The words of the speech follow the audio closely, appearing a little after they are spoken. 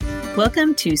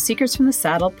Welcome to Secrets from the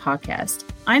Saddle podcast.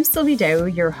 I'm Sylvie,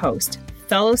 your host,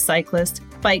 fellow cyclist,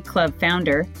 bike club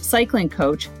founder, cycling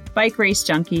coach, bike race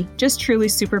junkie, just truly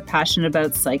super passionate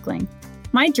about cycling.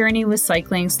 My journey with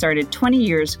cycling started 20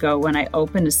 years ago when I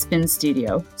opened a spin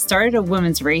studio, started a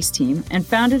women's race team, and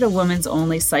founded a women's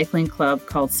only cycling club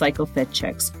called Cycle Fit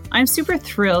Chicks. I'm super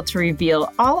thrilled to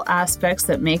reveal all aspects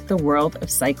that make the world of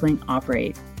cycling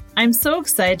operate. I'm so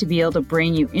excited to be able to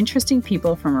bring you interesting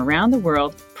people from around the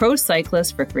world, pro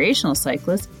cyclists, recreational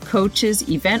cyclists, coaches,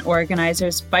 event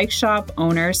organizers, bike shop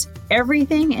owners,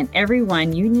 everything and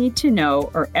everyone you need to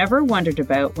know or ever wondered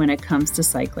about when it comes to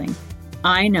cycling.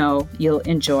 I know you'll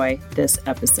enjoy this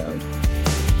episode.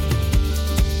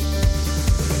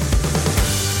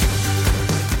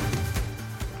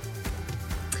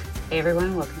 Hey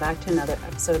everyone, welcome back to another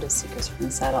episode of Secrets from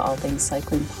the Saddle, all things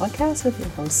cycling podcast with your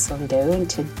host Sylvie. And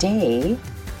today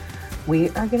we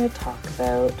are going to talk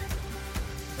about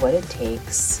what it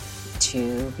takes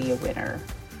to be a winner,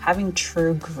 having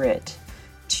true grit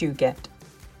to get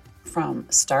from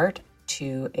start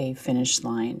to a finish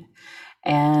line.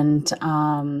 And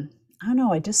I don't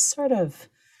know, I just sort of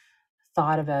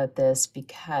thought about this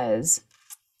because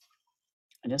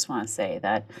I just want to say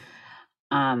that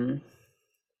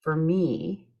for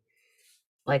me,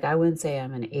 like I wouldn't say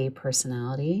I'm an A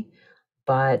personality,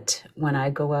 but when I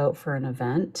go out for an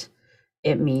event,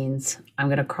 it means I'm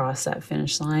going to cross that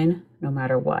finish line no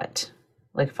matter what.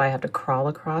 Like if I have to crawl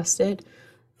across it,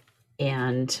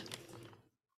 and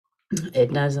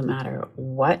it doesn't matter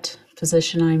what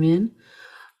position I'm in,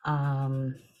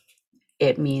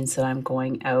 it means that I'm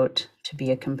going out to be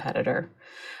a competitor.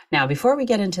 Now, before we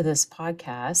get into this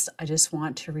podcast, I just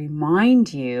want to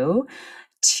remind you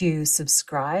to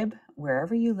subscribe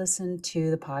wherever you listen to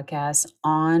the podcast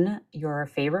on your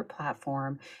favorite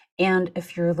platform. And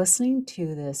if you're listening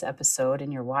to this episode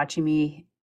and you're watching me,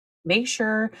 make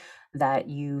sure that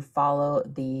you follow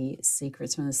the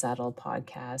Secrets from the Saddle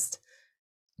podcast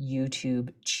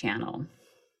YouTube channel.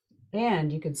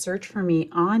 And you can search for me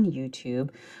on YouTube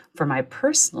for my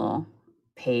personal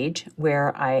page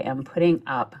where I am putting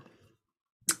up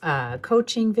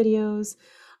coaching videos.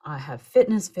 I have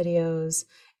fitness videos,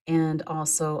 and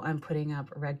also I'm putting up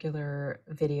regular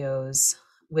videos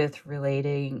with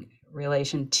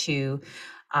relation to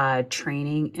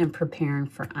training and preparing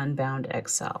for Unbound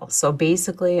XL. So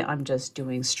basically, I'm just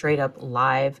doing straight up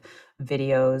live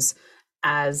videos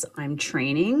as I'm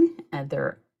training, and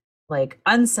they're like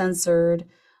uncensored,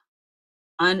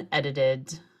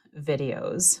 unedited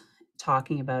videos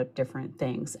talking about different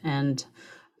things. And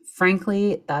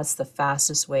frankly, that's the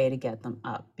fastest way to get them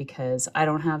up because I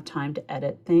don't have time to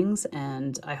edit things.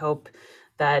 And I hope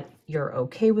that you're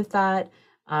okay with that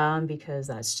because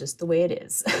that's just the way it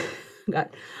is.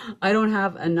 I don't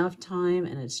have enough time,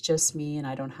 and it's just me, and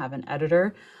I don't have an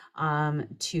editor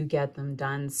to get them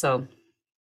done. So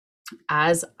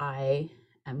as I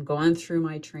am going through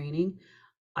my training,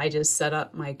 I just set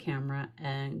up my camera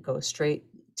and go straight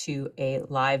to a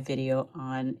live video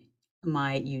on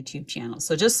my YouTube channel.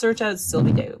 So just search out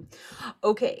Sylvie Daou.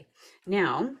 Okay,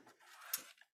 now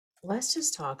let's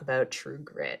just talk about true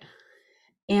grit.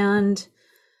 And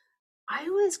I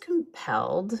was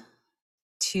compelled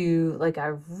to,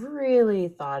 I really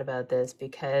thought about this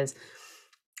because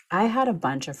I had a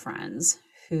bunch of friends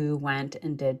who went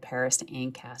and did Paris to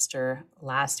Ancaster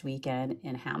last weekend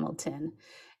in Hamilton.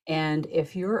 And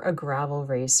if you're a gravel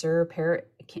racer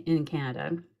in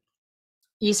Canada,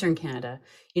 Eastern Canada,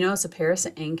 so Paris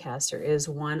to Ancaster is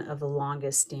one of the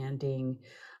longest standing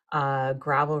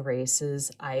gravel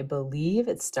races. I believe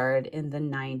it started in the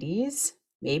 90s,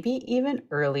 maybe even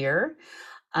earlier.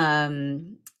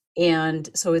 And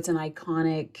so it's an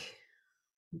iconic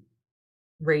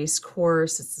race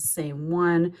course. It's the same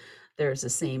one. There's the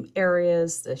same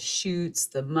areas, the chutes,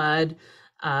 the mud,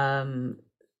 the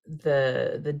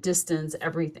distance,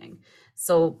 everything.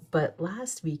 So, but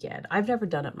last weekend, I've never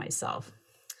done it myself.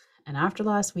 And after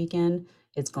last weekend,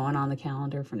 it's going on the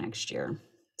calendar for next year.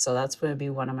 So that's going to be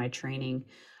one of my training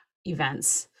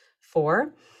events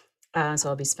for. So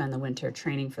I'll be spending the winter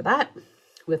training for that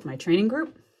with my training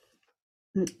group.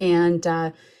 And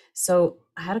so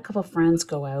I had a couple friends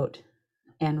go out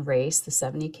and race the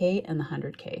 70K and the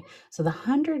 100K. So the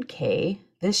 100K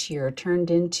this year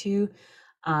turned into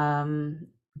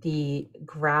the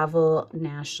Gravel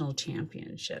National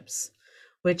Championships,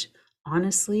 which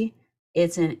honestly,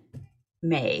 it's in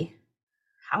May.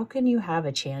 How can you have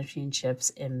a championships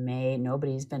in May?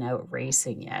 Nobody's been out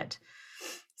racing yet.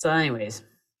 So anyways,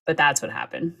 but that's what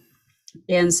happened.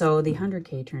 And so the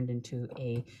 100K turned into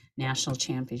a national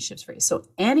championships race. So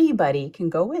anybody can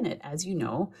go in it, as you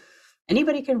know.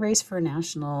 Anybody can race for a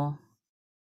national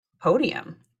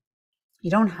podium. You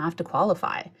don't have to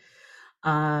qualify. So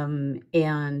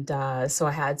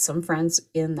I had some friends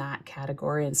in that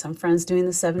category and some friends doing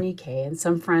the 70K and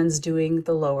some friends doing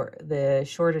the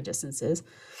shorter distances.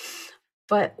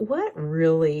 But what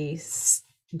really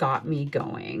got me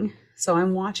going, so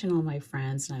I'm watching all my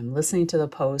friends and I'm listening to the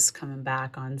posts coming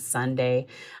back on Sunday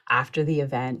after the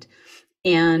event.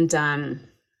 And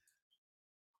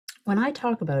when I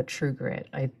talk about true grit,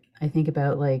 I think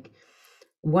about like,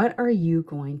 what are you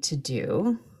going to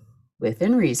do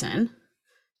within reason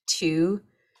to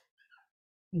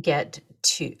get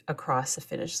to across the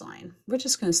finish line? We're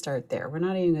just going to start there. We're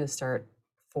not even going to start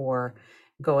for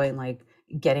going like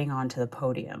getting onto the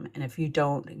podium. And if you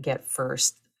don't get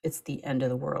first, it's the end of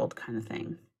the world kind of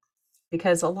thing.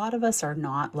 Because a lot of us are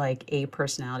not like A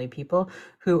personality people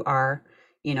who are,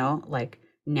 like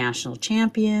national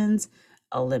champions,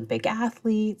 Olympic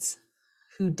athletes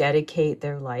who dedicate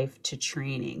their life to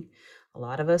training. A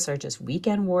lot of us are just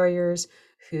weekend warriors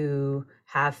who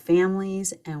have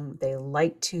families and they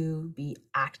like to be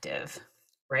active,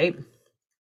 right?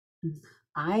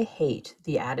 I hate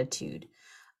the attitude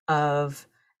of,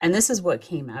 and this is what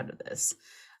came out of this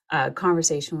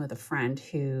conversation with a friend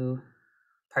who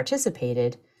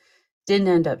participated, didn't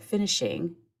end up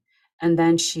finishing. And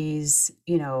then she's,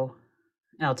 and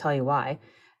I'll tell you why.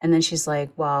 And then she's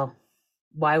like, well,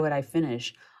 why would I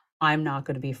finish? I'm not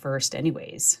going to be first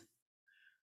anyways.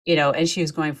 And she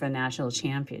was going for a national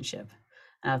championship.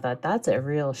 And I thought, that's a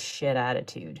real shit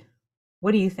attitude.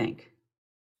 What do you think?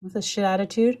 What's a shit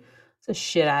attitude? It's a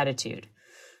shit attitude.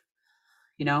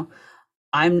 You know,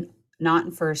 I'm not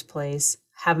in first place,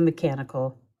 have a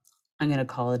mechanical. I'm going to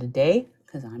call it a day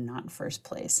because I'm not in first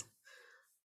place.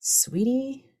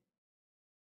 Sweetie,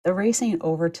 the race ain't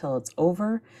over till it's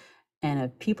over. And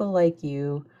if people like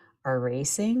you are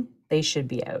racing, they should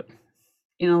be out.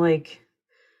 Like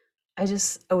I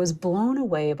was blown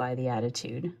away by the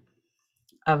attitude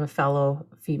of a fellow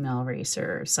female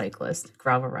racer, cyclist,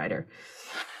 gravel rider.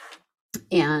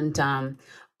 And,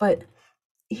 but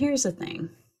here's the thing,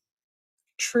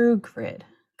 true grit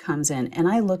comes in. And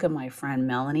I look at my friend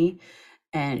Melanie,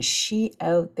 and she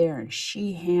out there and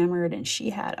she hammered and she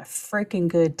had a freaking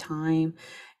good time.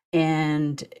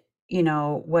 And,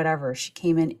 whatever, she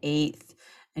came in 8th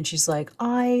and she's like,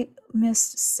 I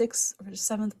missed 6th or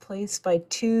 7th place by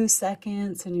 2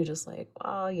 seconds. And you're just like,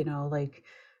 wow, like,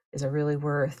 is it really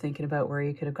worth thinking about where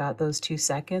you could have got those 2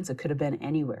 seconds? It could have been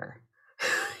anywhere.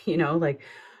 Like,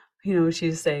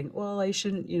 she's saying, well, I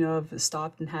shouldn't, have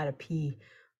stopped and had a pee.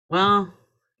 Well,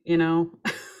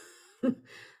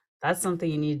 that's something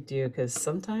you need to do because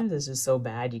sometimes it's just so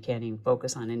bad you can't even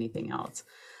focus on anything else.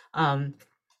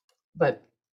 But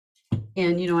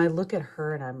I look at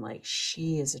her and I'm like,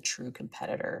 she is a true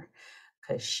competitor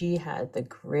because she had the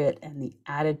grit and the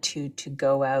attitude to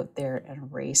go out there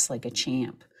and race like a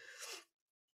champ.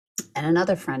 And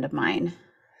another friend of mine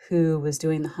who was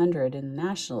doing the 100 in the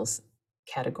nationals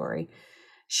category,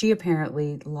 she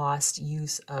apparently lost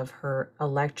use of her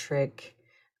electric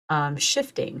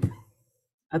shifting.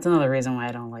 That's another reason why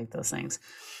I don't like those things.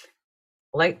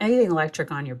 Like anything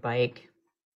electric on your bike,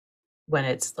 when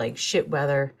it's like shit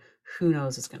weather, who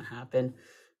knows what's going to happen.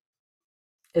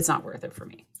 It's not worth it for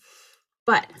me.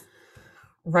 But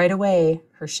right away,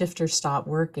 her shifter stopped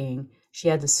working. She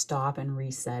had to stop and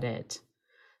reset it.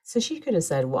 So she could have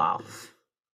said, wow,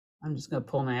 I'm just going to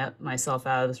pull myself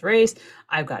out of this race.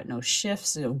 I've got no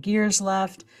shifts, no gears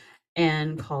left,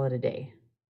 and call it a day.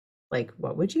 Like,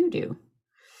 what would you do?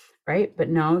 Right? But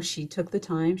no, she took the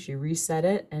time, she reset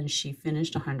it, and she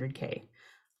finished 100K.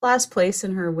 Last place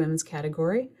in her women's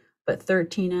category, but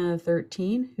 13 out of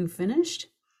 13 who finished.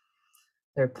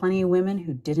 There are plenty of women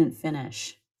who didn't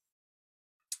finish,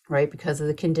 right? Because of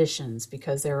the conditions,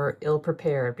 because they were ill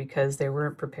prepared, because they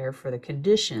weren't prepared for the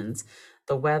conditions,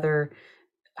 the weather,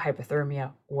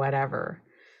 hypothermia, whatever.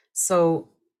 So,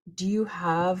 do you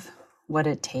have what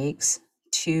it takes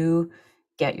to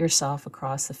get yourself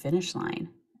across the finish line?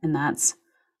 And that's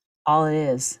all it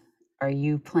is. Are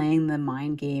you playing the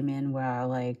mind game in where,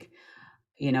 like,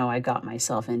 I got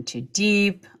myself in too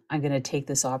deep. I'm going to take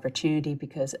this opportunity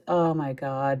because, oh my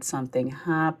God, something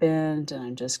happened and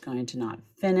I'm just going to not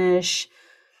finish.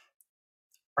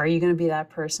 Are you going to be that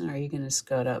person? Or are you going to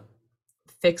go to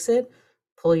fix it,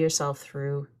 pull yourself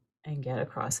through, and get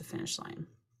across the finish line?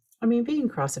 I mean, being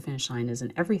across the finish line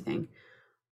isn't everything,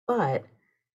 but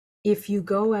if you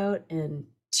go out and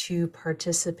to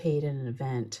participate in an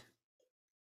event,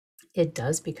 it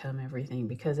does become everything,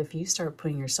 because if you start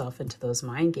putting yourself into those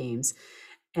mind games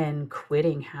and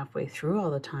quitting halfway through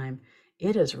all the time,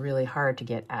 it is really hard to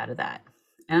get out of that.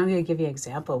 And I'm going to give you an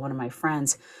example. One of my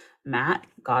friends, Matt,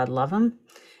 God love him.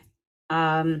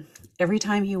 Every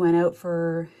time he went out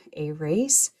for a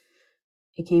race,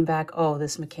 he came back, oh,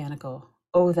 this mechanical,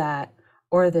 oh, that,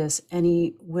 or this. And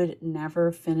he would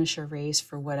never finish a race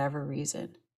for whatever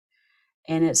reason.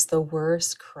 And it's the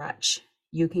worst crutch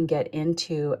you can get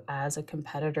into as a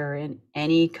competitor in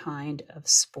any kind of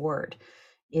sport,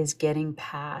 is getting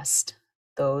past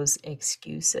those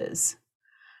excuses,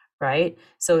 right?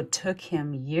 So it took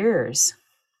him years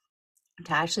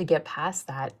to actually get past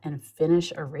that and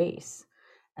finish a race,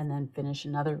 and then finish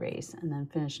another race, and then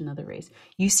finish another race.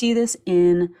 You see this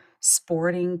in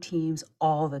sporting teams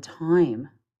all the time.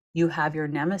 You have your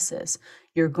nemesis.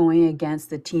 You're going against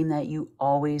the team that you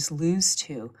always lose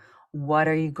to. What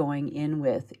are you going in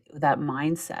with? That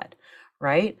mindset,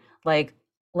 right? Like,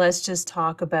 let's just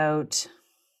talk about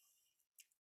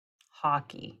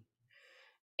hockey.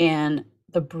 And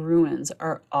the Bruins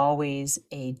are always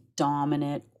a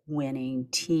dominant winning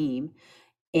team.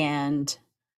 And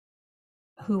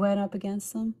who went up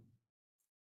against them?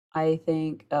 I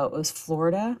think it was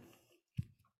Florida.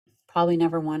 Probably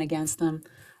never won against them.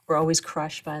 We're always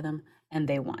crushed by them, and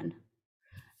they won.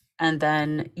 And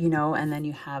then, and then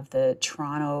you have the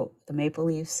Maple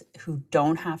Leafs, who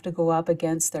don't have to go up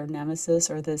against their nemesis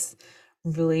or this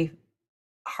really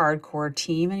hardcore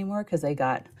team anymore because they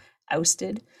got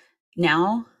ousted.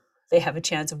 Now they have a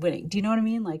chance of winning. Do you know what I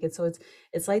mean? Like it's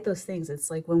like those things. It's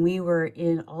like when we were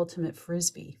in Ultimate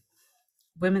Frisbee,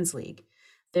 Women's League.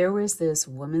 There was this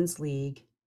women's league,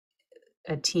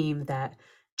 a team that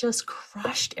just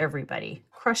crushed everybody,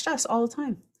 crushed us all the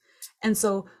time. And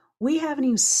so we haven't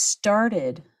even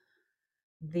started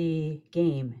the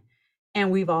game and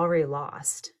we've already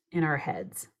lost in our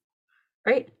heads,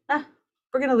 right?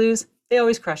 We're going to lose. They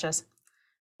always crush us.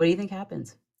 What do you think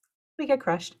happens? We get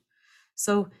crushed.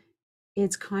 So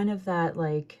it's kind of that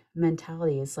like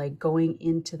mentality. It's like going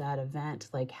into that event,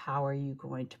 like, how are you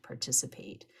going to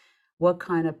participate? What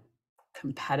kind of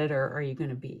competitor are you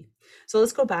going to be? So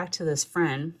let's go back to this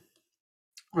friend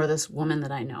or this woman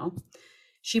that I know.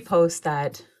 She posts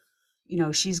that,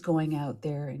 she's going out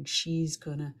there and she's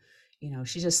gonna,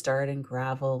 she just started in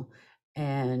gravel,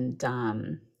 and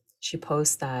she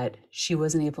posts that she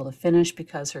wasn't able to finish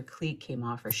because her cleat came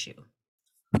off her shoe.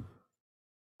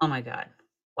 Oh my God.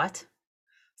 What?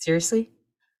 Seriously?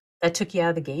 That took you out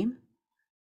of the game?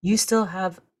 You still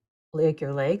have like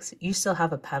your legs, you still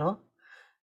have a pedal.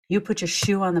 You put your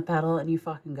shoe on the pedal and you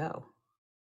fucking go.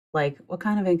 Like, what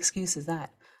kind of excuse is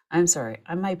that? I'm sorry,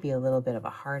 I might be a little bit of a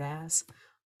hard ass,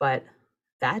 but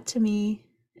that to me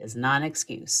is not an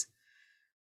excuse.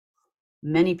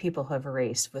 Many people have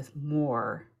raced with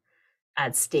more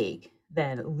at stake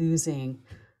than losing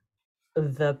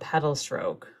the pedal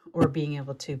stroke or being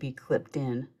able to be clipped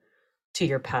in to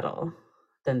your pedal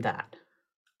than that.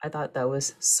 I thought that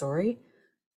was, sorry,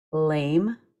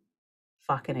 lame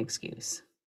fucking excuse.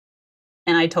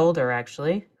 And I told her,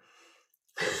 actually.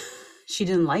 She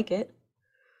didn't like it.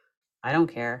 I don't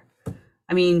care.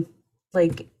 I mean,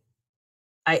 like,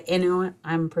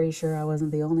 I'm pretty sure I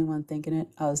wasn't the only one thinking it.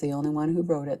 I was the only one who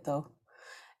wrote it, though.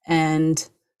 And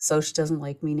so she doesn't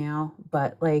like me now,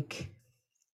 but like,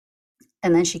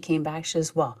 and then she came back. She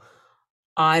says, well,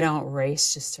 I don't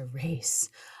race just to race.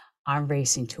 I'm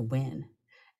racing to win.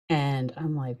 And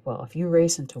I'm like, well, if you're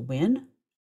racing to win,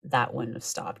 that wouldn't have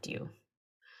stopped you.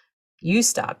 You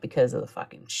stopped because of the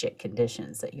fucking shit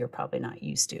conditions that you're probably not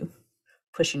used to.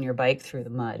 Pushing your bike through the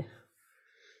mud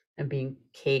and being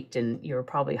caked, and you're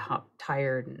probably hot,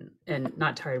 tired and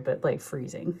not tired, but like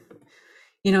freezing.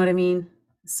 You know what I mean?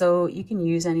 So you can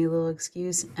use any little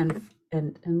excuse, and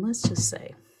let's just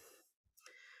say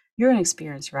you're an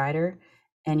experienced rider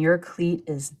and your cleat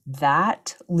is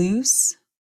that loose.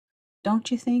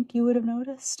 Don't you think you would have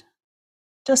noticed?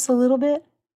 Just a little bit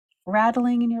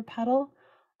rattling in your pedal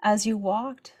as you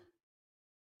walked?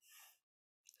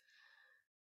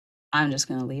 I'm just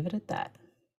going to leave it at that.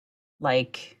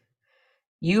 Like,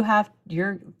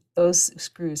 those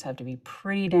screws have to be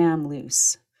pretty damn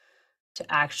loose to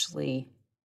actually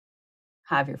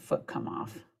have your foot come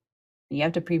off. You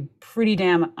have to be pretty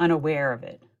damn unaware of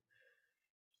it.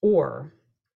 Or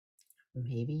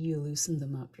maybe you loosened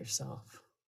them up yourself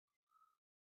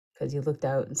because you looked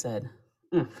out and said,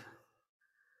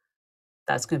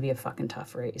 that's going to be a fucking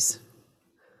tough race.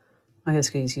 I'm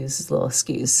just going to use this little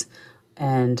excuse.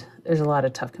 And there's a lot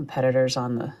of tough competitors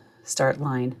on the start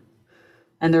line.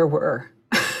 And there were.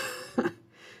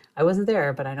 I wasn't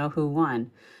there, but I know who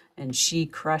won. And she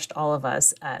crushed all of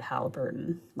us at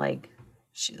Halliburton. Like,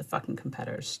 she's a fucking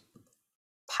competitor's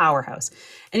powerhouse.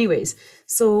 Anyways,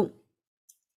 so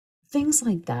things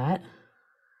like that,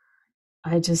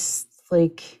 I just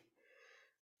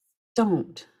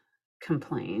don't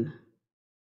complain,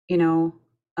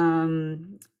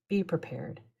 be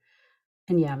prepared.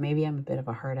 And yeah, maybe I'm a bit of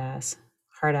a hard ass,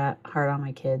 hard on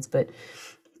my kids,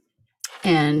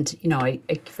 and I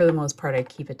for the most part, I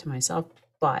keep it to myself.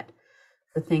 But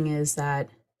the thing is that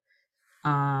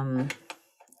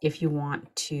if you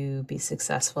want to be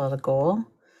successful at a goal,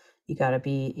 you got to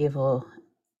be able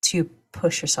to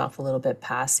push yourself a little bit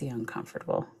past the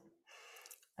uncomfortable.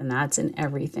 And that's in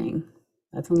everything.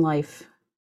 That's in life,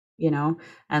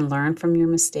 and learn from your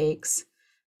mistakes.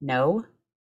 No,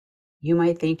 you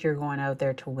might think you're going out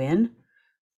there to win,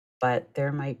 but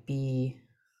there might be,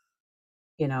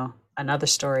 another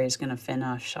story is going to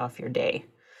finish off your day.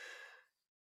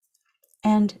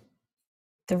 And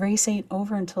the race ain't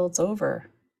over until it's over.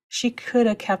 She could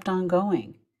have kept on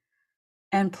going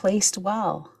and placed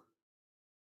well.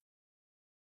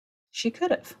 She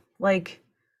could have.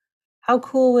 How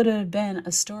cool would it have been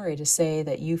a story to say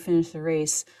that you finished the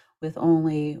race with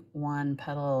only one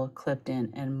pedal clipped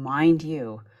in? And mind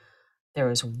you, there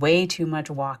was way too much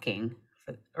walking,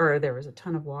 or there was a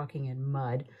ton of walking in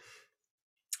mud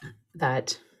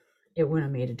that it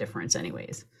wouldn't have made a difference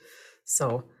anyways.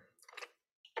 So,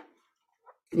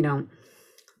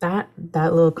 that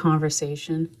little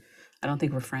conversation, I don't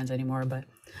think we're friends anymore, but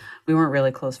we weren't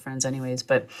really close friends anyways,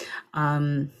 but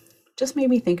just made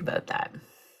me think about that,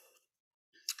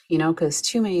 because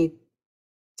too many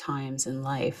times in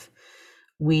life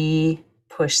we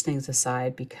push things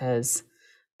aside because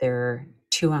they're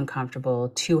too uncomfortable,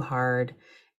 too hard,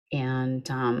 and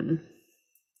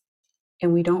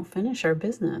we don't finish our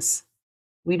business.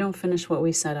 We don't finish what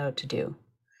we set out to do.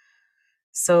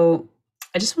 So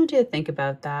I just want you to think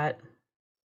about that.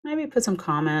 Maybe put some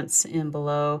comments in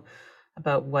below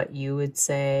about what you would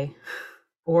say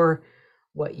or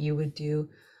what you would do.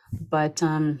 But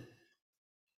I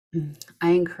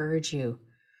encourage you,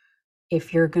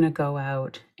 if you're going to go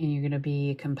out and you're going to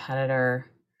be a competitor,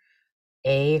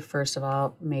 first of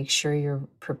all, make sure you're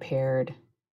prepared,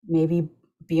 maybe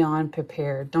beyond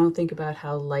prepared. Don't think about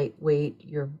how lightweight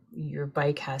your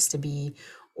bike has to be,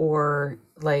 or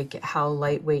how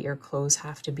lightweight your clothes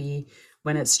have to be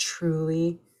when it's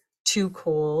truly too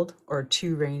cold or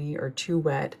too rainy or too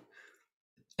wet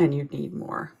and you need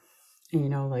more.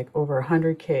 And over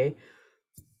 100K,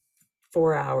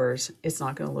 4 hours, it's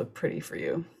not going to look pretty for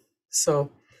you.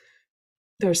 So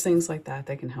there's things like that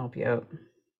can help you out.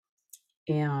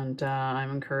 And I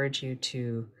encourage you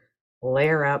to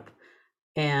layer up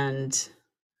and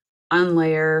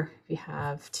unlayer if you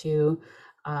have to,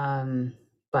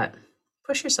 but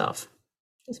push yourself.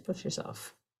 Just push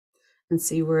yourself and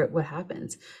see what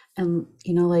happens. And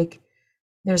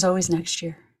there's always next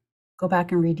year. Go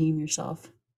back and redeem yourself.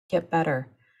 Get better.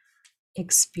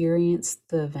 Experience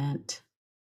the event.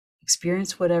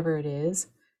 Experience whatever it is.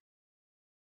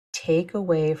 Take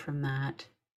away from that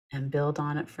and build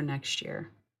on it for next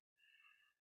year.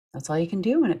 That's all you can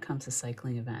do when it comes to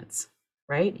cycling events,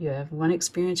 right? You have one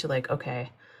experience, you're like,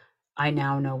 okay, I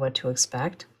now know what to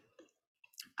expect.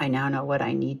 I now know what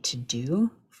I need to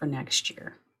do for next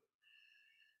year.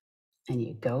 And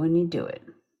you go and you do it.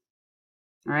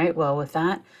 All right, well, with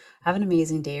that, have an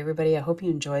amazing day, everybody. I hope you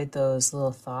enjoyed those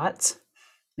little thoughts,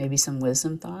 maybe some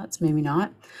wisdom thoughts, maybe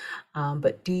not.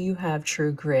 But do you have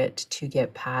true grit to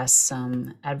get past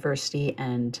some adversity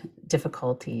and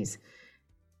difficulties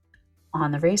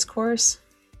on the race course,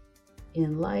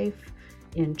 in life,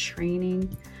 in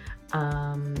training?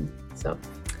 So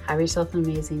have yourself an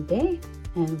amazing day,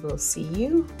 and we'll see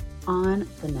you on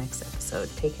the next episode.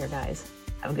 Take care, guys.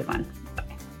 Have a good one. Bye.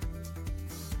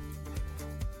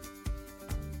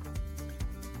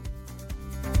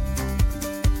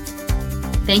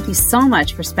 Thank you so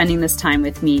much for spending this time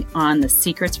with me on the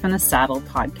Secrets from the Saddle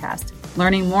podcast,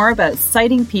 learning more about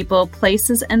sighting people,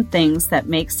 places, and things that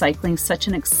make cycling such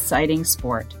an exciting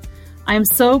sport. I am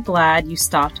so glad you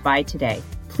stopped by today.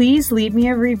 Please leave me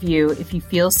a review if you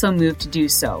feel so moved to do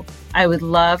so. I would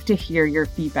love to hear your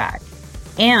feedback.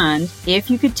 And if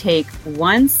you could take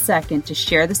 1 second to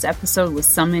share this episode with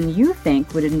someone you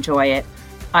think would enjoy it,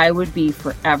 I would be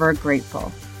forever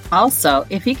grateful. Also,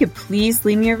 if you could please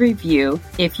leave me a review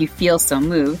if you feel so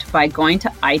moved by going to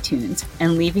iTunes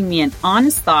and leaving me an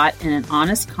honest thought and an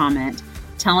honest comment,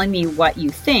 telling me what you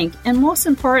think, and most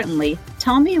importantly,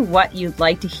 tell me what you'd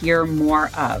like to hear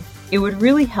more of. It would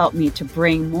really help me to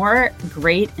bring more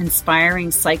great,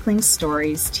 inspiring cycling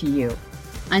stories to you.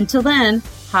 Until then,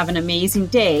 have an amazing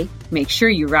day, make sure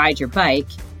you ride your bike,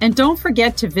 and don't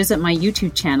forget to visit my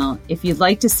YouTube channel if you'd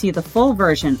like to see the full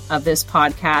version of this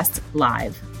podcast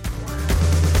live.